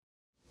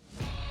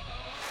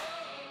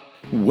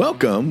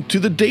Welcome to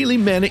the Daily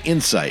Manna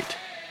Insight,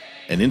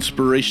 an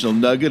inspirational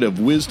nugget of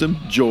wisdom,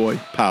 joy,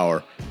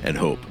 power, and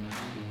hope.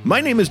 My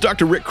name is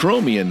Dr. Rick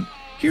Cromie, and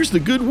here's the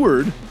good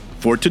word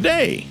for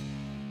today.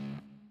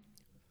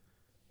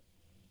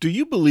 Do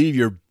you believe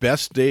your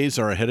best days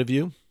are ahead of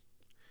you?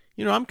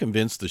 I'm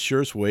convinced the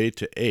surest way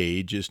to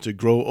age is to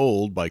grow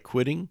old by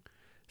quitting,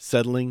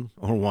 settling,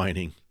 or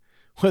whining.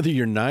 Whether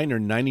you're 9 or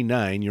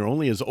 99, you're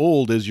only as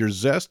old as your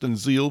zest and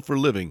zeal for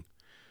living.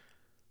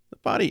 The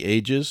body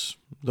ages,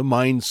 the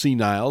mind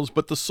seniles,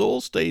 but the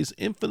soul stays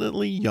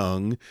infinitely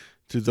young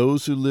to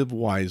those who live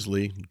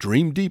wisely,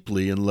 dream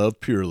deeply, and love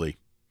purely.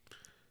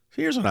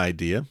 Here's an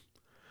idea.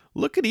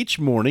 Look at each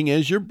morning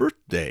as your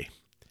birthday.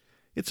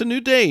 It's a new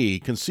day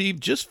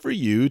conceived just for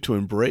you to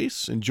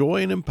embrace,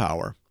 enjoy, and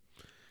empower.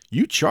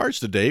 You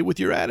charge the day with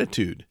your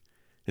attitude.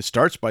 It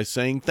starts by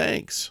saying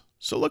thanks,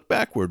 so look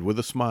backward with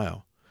a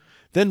smile.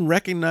 Then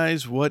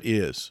recognize what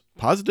is,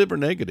 positive or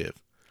negative.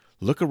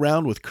 Look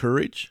around with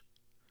courage,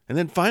 and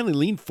then finally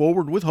lean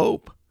forward with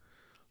hope.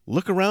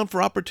 Look around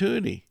for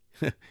opportunity.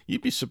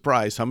 You'd be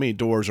surprised how many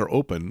doors are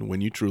open when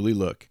you truly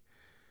look.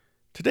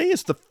 Today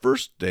is the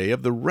first day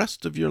of the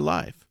rest of your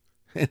life,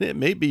 and it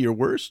may be your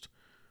worst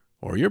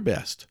or your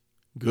best,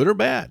 good or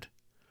bad,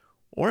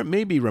 or it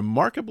may be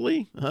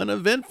remarkably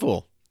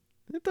uneventful.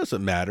 It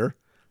doesn't matter.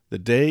 The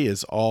day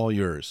is all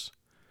yours.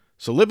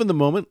 So live in the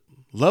moment,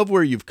 love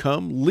where you've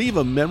come, leave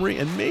a memory,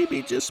 and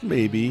maybe, just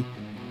maybe,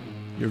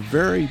 your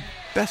very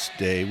best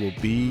day will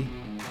be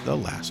the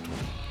last one.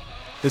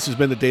 This has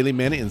been the Daily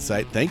Manna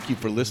Insight. Thank you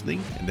for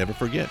listening, and never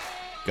forget,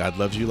 God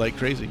loves you like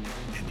crazy,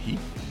 and He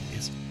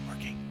is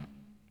working.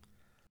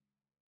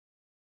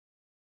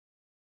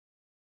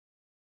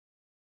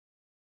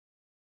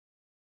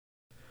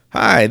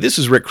 Hi, this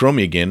is Rick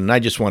Cromie again, and I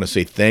just want to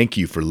say thank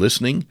you for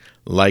listening,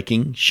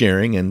 liking,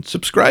 sharing, and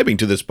subscribing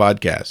to this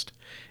podcast.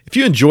 If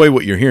you enjoy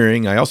what you're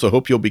hearing, I also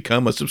hope you'll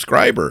become a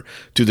subscriber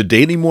to the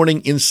Daily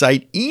Morning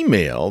Insight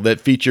email that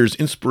features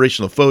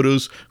inspirational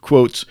photos,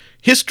 quotes,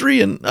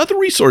 history, and other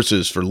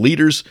resources for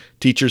leaders,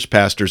 teachers,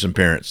 pastors, and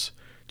parents.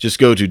 Just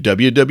go to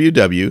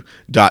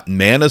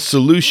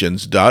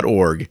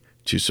www.mannasolutions.org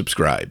to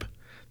subscribe.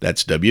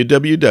 That's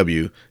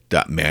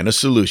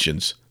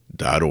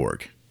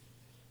www.mannasolutions.org.